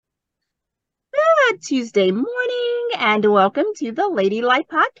Good Tuesday morning, and welcome to the Lady Life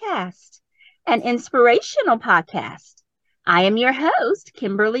Podcast, an inspirational podcast. I am your host,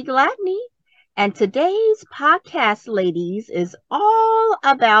 Kimberly Gladney, and today's podcast, ladies, is all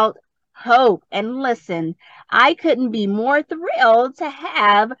about hope. And listen, I couldn't be more thrilled to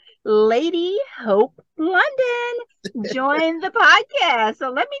have Lady Hope London join the podcast. So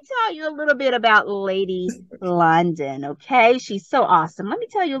let me tell you a little bit about Lady London, okay? She's so awesome. Let me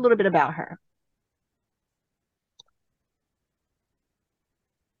tell you a little bit about her.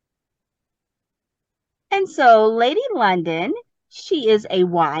 And so, Lady London, she is a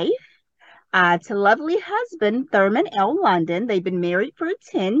wife to lovely husband, Thurman L. London. They've been married for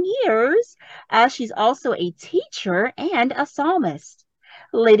 10 years. She's also a teacher and a psalmist.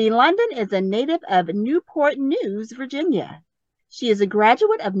 Lady London is a native of Newport News, Virginia. She is a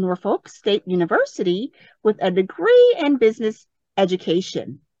graduate of Norfolk State University with a degree in business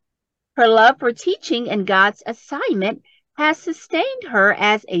education. Her love for teaching and God's assignment has sustained her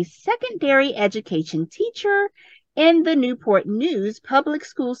as a secondary education teacher in the Newport News public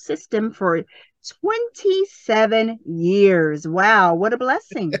school system for 27 years. Wow, what a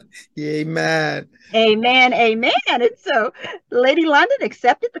blessing. Amen. Amen, amen. And so Lady London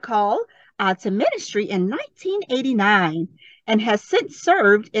accepted the call to ministry in 1989 and has since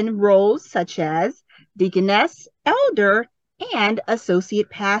served in roles such as deaconess, elder, and associate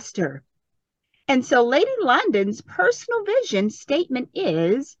pastor. And so Lady London's personal vision statement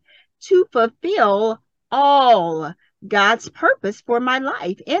is to fulfill all God's purpose for my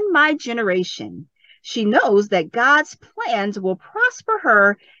life in my generation. She knows that God's plans will prosper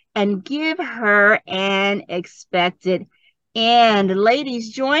her and give her an expected end. Ladies,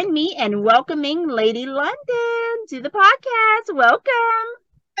 join me in welcoming Lady London to the podcast. Welcome.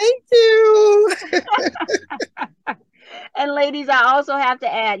 Thank you. And ladies, I also have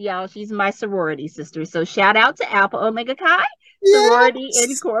to add, y'all, she's my sorority sister. So shout out to Alpha Omega Chi Sorority Yes.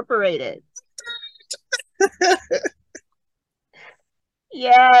 Incorporated.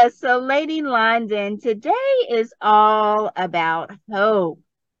 Yes, so Lady London, today is all about hope.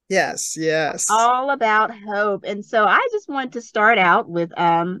 Yes. All about hope. And so I just want to start out with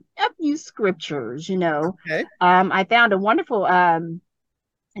a few scriptures, Okay. I found a wonderful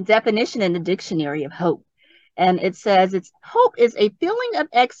definition in the dictionary of hope. And it says hope is a feeling of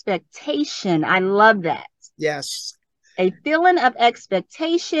expectation. I love that. Yes. A feeling of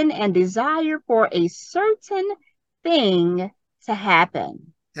expectation and desire for a certain thing to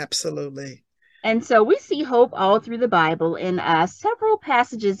happen. Absolutely. And so we see hope all through the Bible in several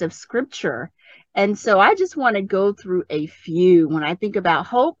passages of scripture. And so I just want to go through a few. When I think about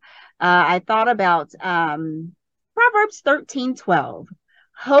hope, I thought about Proverbs 13:12.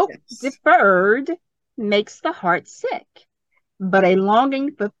 Hope Yes. deferred makes the heart sick, but a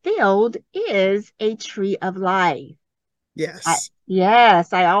longing fulfilled is a tree of life. Yes.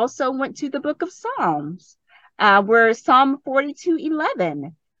 Yes, I also went to the book of Psalms, where Psalm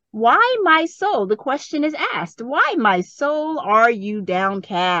 42:11. Why, my soul? The question is asked, why, my soul, are you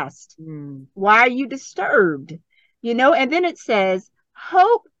downcast? Why are you disturbed? And then it says,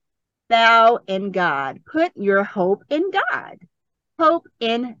 hope thou in God. Put your hope in God. Hope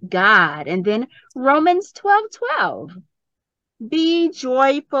in God. And then Romans 12:12. Be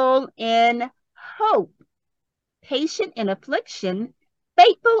joyful in hope, patient in affliction,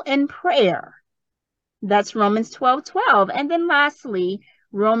 faithful in prayer. That's Romans 12:12. And then lastly,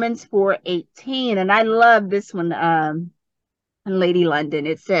 Romans 4:18. And I love this one, Lady London.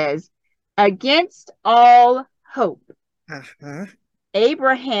 It says, against all hope,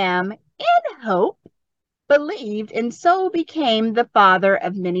 Abraham in hope believed and so became the father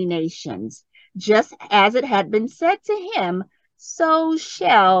of many nations. Just as it had been said to him, so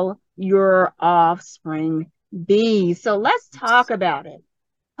shall your offspring be. So let's talk about it.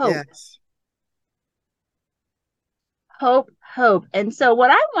 Hope. Yes. Hope. And so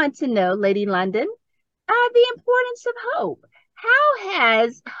what I want to know, Lady London, the importance of hope. How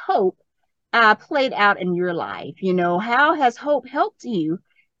has hope played out in your life? How has hope helped you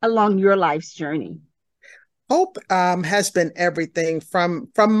along your life's journey? Hope has been everything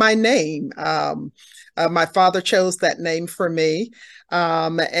from my name. My father chose that name for me,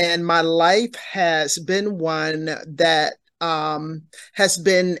 and my life has been one that has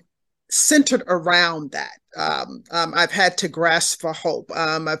been centered around that. I've had to grasp for hope.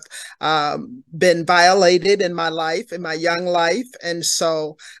 I've been violated in my life, in my young life. And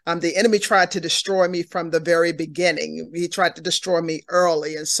so the enemy tried to destroy me from the very beginning. He tried to destroy me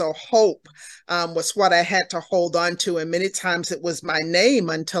early. And so hope was what I had to hold on to. And many times it was my name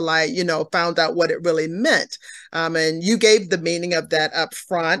until I, found out what it really meant. And you gave the meaning of that up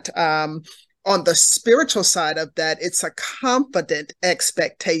front. on the spiritual side of that, it's a confident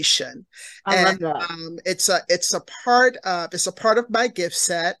expectation, I and love that. it's a part of my gift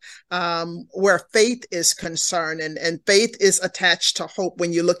set, where faith is concerned, and faith is attached to hope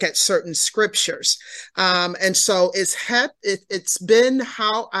when you look at certain scriptures, and so it's been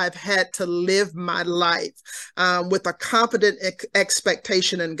how I've had to live my life, with a confident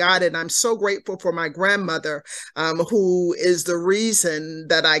expectation in God, and I'm so grateful for my grandmother, who is the reason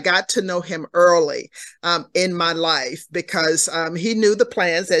that I got to know him early, in my life, because he knew the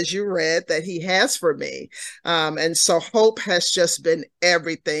plans, as you read, that he has for me. And so hope has just been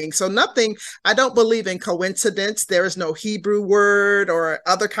everything. So nothing, I don't believe in coincidence. There is no Hebrew word or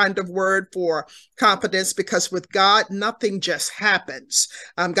other kind of word for confidence, because with God, nothing just happens.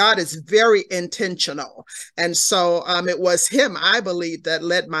 God is very intentional. And so it was him, I believe, that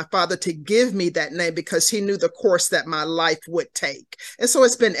led my father to give me that name, because he knew the course that my life would take. And so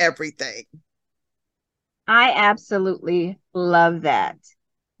it's been everything. I absolutely love that.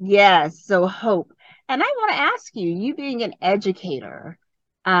 Yes, so hope. And I want to ask you, you being an educator,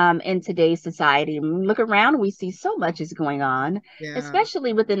 in today's society, we look around, we see so much is going on, Yeah.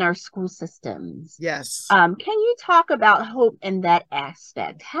 especially within our school systems. Yes. Can you talk about hope in that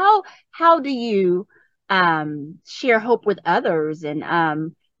aspect? How do you share hope with others? And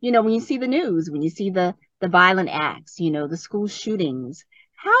when you see the news, when you see the violent acts, the school shootings,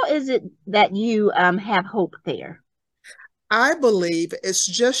 how is it that you have hope there? I believe it's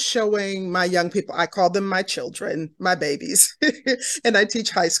just showing my young people, I call them my children, my babies, and I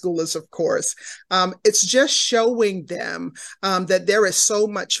teach high schoolers, of course. It's just showing them, that there is so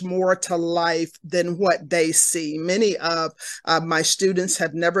much more to life than what they see. Many of my students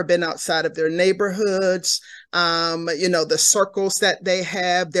have never been outside of their neighborhoods. The circles that they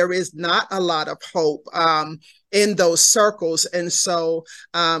have, there is not a lot of hope. In those circles. And so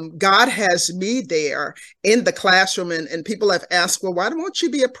God has me there in the classroom. And people have asked, well, why don't you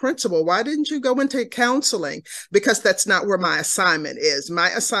be a principal? Why didn't you go into counseling? Because that's not where my assignment is. My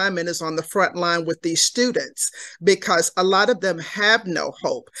assignment is on the front line with these students, because a lot of them have no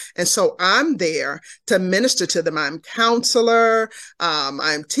hope. And so I'm there to minister to them. I'm counselor,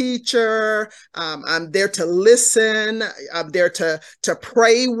 I'm teacher, I'm there to listen, I'm there to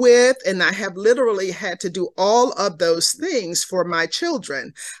pray with, and I have literally had to do all of those things for my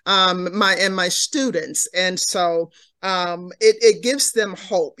children, my students. And so it gives them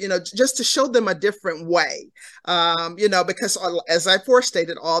hope, just to show them a different way, because as I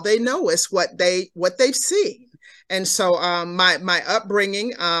forestated, all they know is what they've seen. And so my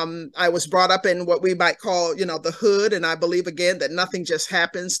upbringing, I was brought up in what we might call, the hood. And I believe, again, that nothing just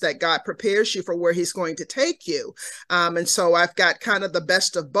happens, that God prepares you for where he's going to take you. And so I've got kind of the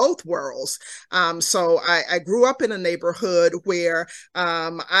best of both worlds. So I grew up in a neighborhood where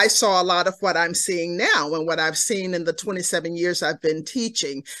I saw a lot of what I'm seeing now and what I've seen in the 27 years I've been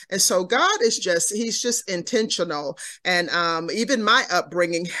teaching. And so God he's just intentional. And even my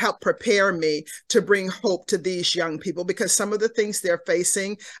upbringing helped prepare me to bring hope to these young people, because some of the things they're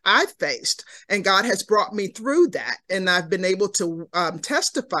facing, I've faced, and God has brought me through that. And I've been able to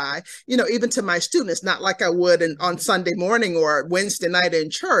testify, even to my students, not like I would on Sunday morning or Wednesday night in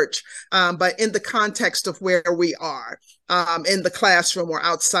church, but in the context of where we are. In the classroom or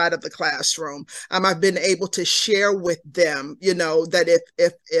outside of the classroom, I've been able to share with them, that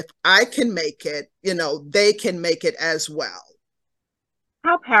if I can make it, they can make it as well.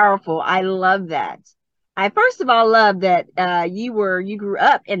 How powerful. I love that. I first of all love that you grew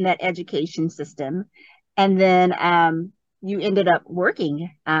up in that education system, and then you ended up working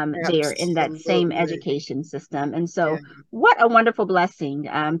there in that same Absolutely. education system. And Yeah. so what a wonderful blessing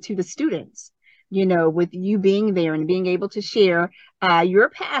to the students, with you being there and being able to share your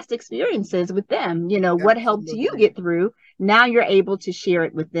past experiences with them, what helped you Absolutely. get through. Now you're able to share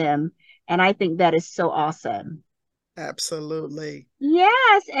it with them. And I think that is so awesome. Absolutely.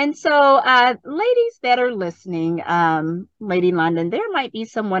 Yes, and so ladies that are listening, Lady London, there might be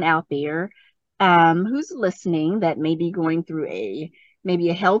someone out there who's listening that may be going through maybe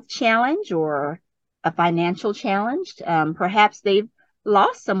a health challenge or a financial challenge. Perhaps they've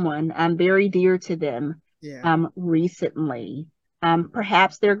lost someone very dear to them Yeah. recently.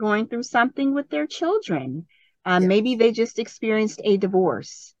 Perhaps they're going through something with their children. Yeah. Maybe they just experienced a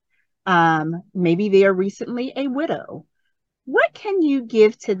divorce. Maybe they are recently a widow. What can you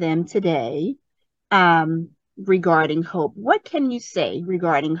give to them today regarding hope? What can you say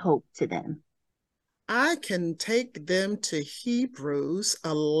regarding hope to them? I can take them to Hebrews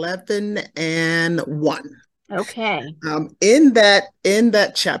 11 and 1. Okay. In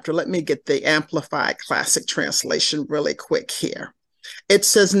that chapter, let me get the Amplified Classic Translation really quick here. It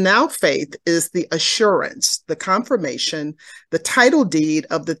says, now faith is the assurance, the confirmation, the title deed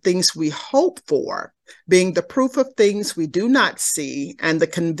of the things we hope for, being the proof of things we do not see and the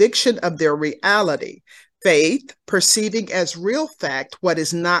conviction of their reality. Faith, perceiving as real fact what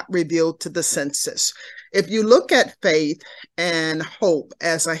is not revealed to the senses. If you look at faith and hope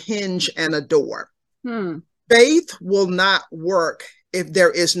as a hinge and a door, faith will not work if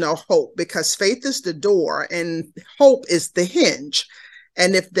there is no hope, because faith is the door and hope is the hinge.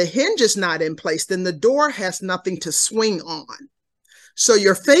 And if the hinge is not in place, then the door has nothing to swing on. So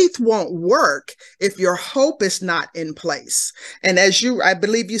your faith won't work if your hope is not in place. And as I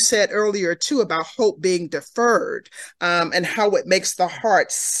believe you said earlier too, about hope being deferred, and how it makes the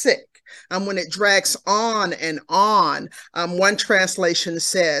heart sick. When it drags on and on, one translation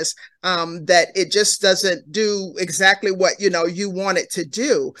says that it just doesn't do exactly what you want it to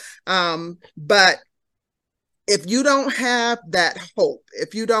do. But if you don't have that hope,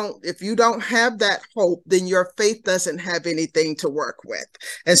 if you don't have that hope, then your faith doesn't have anything to work with.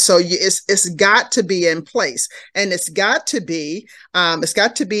 And so it's got to be in place, and it's got to be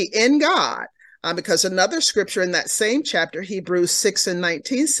in God. Because another scripture in that same chapter, Hebrews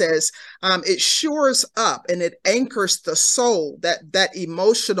 6:19 says, it shores up and it anchors the soul, that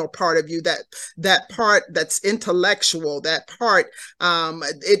emotional part of you, that part that's intellectual, that part,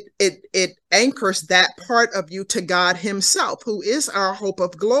 it anchors that part of you to God himself, who is our hope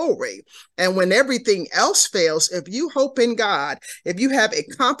of glory. And when everything else fails, if you hope in God, if you have a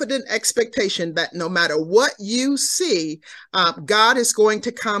confident expectation that no matter what you see, God is going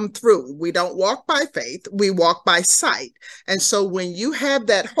to come through. We don't walk by faith, we walk by sight. And so when you have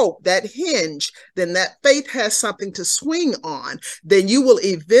that hope, that hinge, then that faith has something to swing on, then you will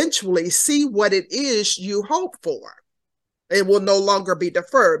eventually see what it is you hope for. It will no longer be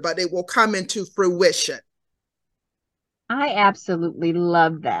deferred, but it will come into fruition. I absolutely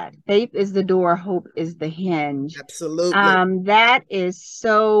love that. Faith is the door, hope is the hinge. Absolutely. That is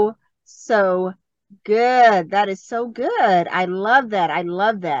so good. That is so good. I love that. I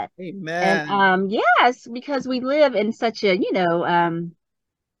love that. Amen. And yes, because we live in such a,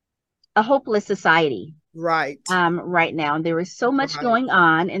 a hopeless society. Right. Right now. And there is so much going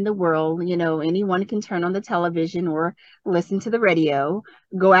on in the world. Anyone can turn on the television or listen to the radio,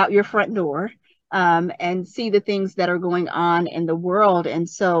 go out your front door, and see the things that are going on in the world. And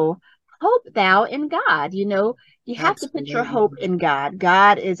so hope thou in God. You have to put your hope in God.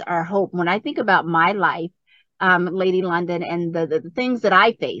 God is our hope. When I think about my life, Lady London, and the things that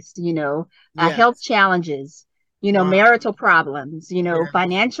I faced, health challenges, marital problems,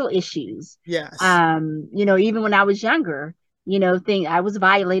 financial issues. Yes. Even when I was younger, I was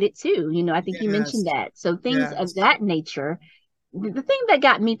violated too. I think you mentioned that. So things of that nature. The thing that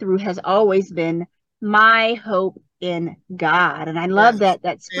got me through has always been my hope in God. And I love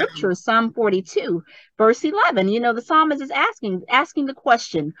that scripture, Psalm 42, verse 11. The psalmist is asking the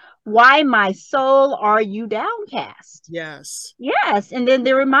question, why, my soul, are you downcast? Yes. Yes. And then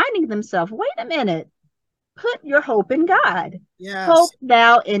they're reminding themselves, wait a minute, put your hope in God. Yes. Hope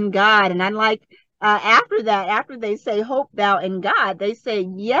thou in God. And I like after that, after they say hope thou in God, they say,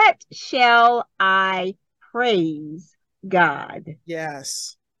 yet shall I praise God.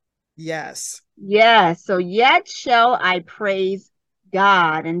 Yes. Yes. Yes. So yet shall I praise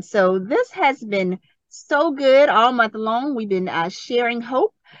God. And so this has been so good all month long. We've been sharing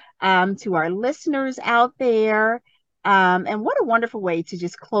hope to our listeners out there. And what a wonderful way to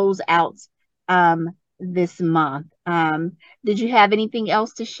just close out this month. Did you have anything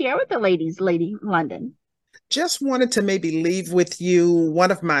else to share with the ladies, Lady London? Just wanted to maybe leave with you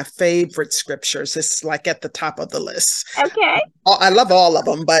one of my favorite scriptures. It's like at the top of the list. Okay. I love all of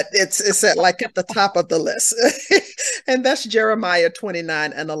them, but it's at the top of the list. And that's Jeremiah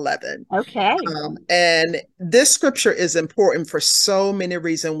 29:11. Okay. And this scripture is important for so many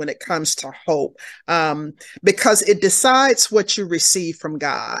reasons when it comes to hope, because it decides what you receive from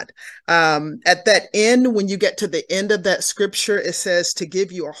God. At that end, when you get to the end of that scripture, it says to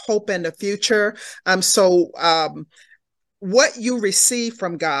give you a hope and a future. What you receive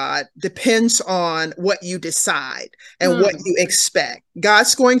from God depends on what you decide and what you expect.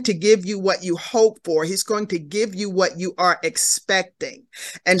 God's going to give you what you hope for. He's going to give you what you are expecting.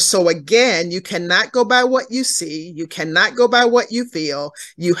 And so again, you cannot go by what you see. You cannot go by what you feel.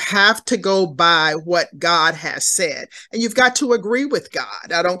 You have to go by what God has said. And you've got to agree with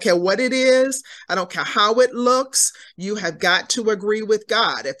God. I don't care what it is. I don't care how it looks. You have got to agree with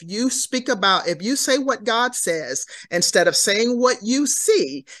God. If you say what God says instead of saying what you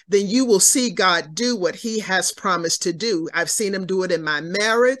see, then you will see God do what he has promised to do. I've seen him do it in in my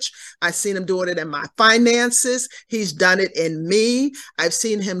marriage. I've seen him doing it in my finances. He's done it in me. I've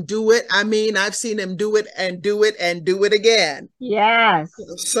seen him do it. I mean, I've seen him do it and do it and do it again. Yes.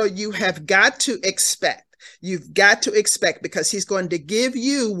 So you have got to expect. You've got to expect, because he's going to give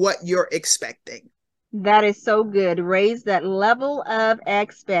you what you're expecting. That is so good. Raise that level of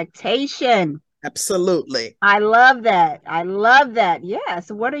expectation. Absolutely. I love that. I love that.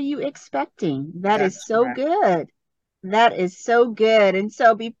 Yes. What are you expecting? That's so right. Good. That is so good. And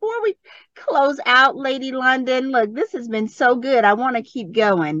so before we close out, Lady London, look, this has been so good. I want to keep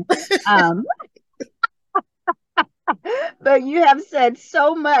going. But you have said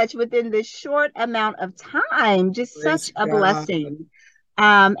so much within this short amount of time. Just Praise such a God. Blessing.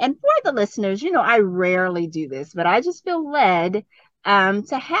 And for the listeners, I rarely do this, but I just feel led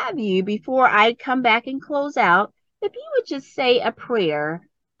to have you, before I come back and close out, if you would just say a prayer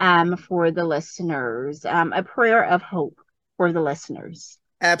for the listeners, a prayer of hope for the listeners.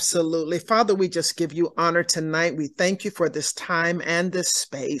 Absolutely. Father, we just give you honor tonight. We thank you for this time and this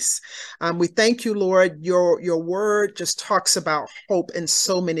space. We thank you, Lord. Your word just talks about hope in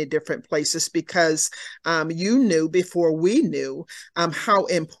so many different places, because you knew before we knew how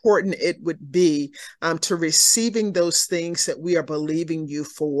important it would be to receiving those things that we are believing you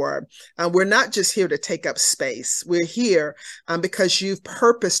for. We're not just here to take up space. We're here because you've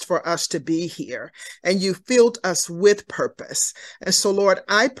purposed for us to be here, and you filled us with purpose. And so, Lord,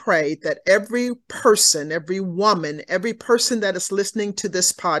 I pray that every person, every woman, every person that is listening to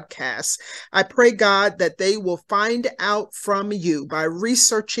this podcast, I pray, God, that they will find out from you by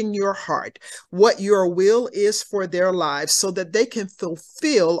researching your heart what your will is for their lives, so that they can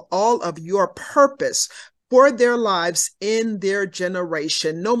fulfill all of your purpose for their lives in their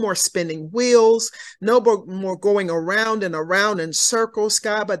generation. No more spinning wheels, no more going around and around in circles,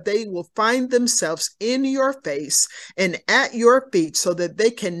 God, but they will find themselves in your face and at your feet, so that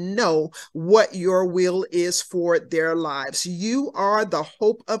they can know what your will is for their lives. You are the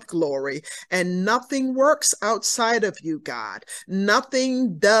hope of glory, and nothing works outside of you, God.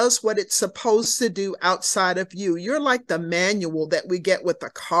 Nothing does what it's supposed to do outside of you. You're like the manual that we get with a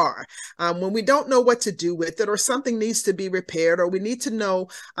car. When we don't know what to do with it, or something needs to be repaired, or we need to know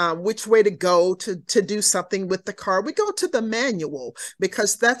which way to go to do something with the car, we go to the manual,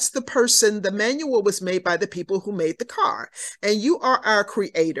 because that's the manual was made by the people who made the car. And you are our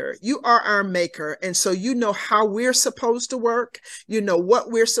creator. You are our maker. And so you know how we're supposed to work. You know what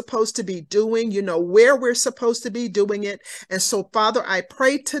we're supposed to be doing. You know where we're supposed to be doing it. And so, Father, I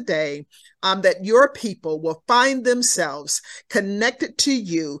pray today that your people will find themselves connected to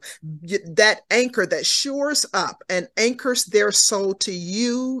you, that anchor that shores up and anchors their soul to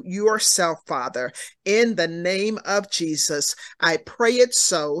you yourself, Father. In the name of Jesus, I pray it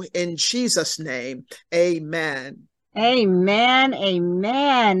so. In Jesus' name, amen. Amen.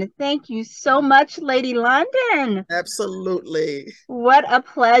 Amen. Thank you so much, Lady London. Absolutely. What a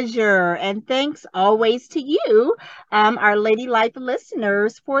pleasure. And thanks always to you, our Lady Life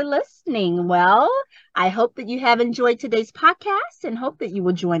listeners, for listening. Well, I hope that you have enjoyed today's podcast, and hope that you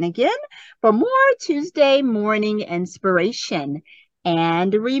will join again for more Tuesday morning inspiration.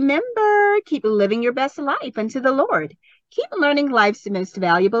 And remember, keep living your best life unto the Lord. Keep learning life's most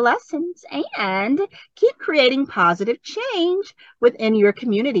valuable lessons, and keep creating positive change within your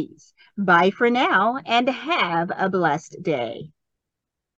communities. Bye for now, and have a blessed day.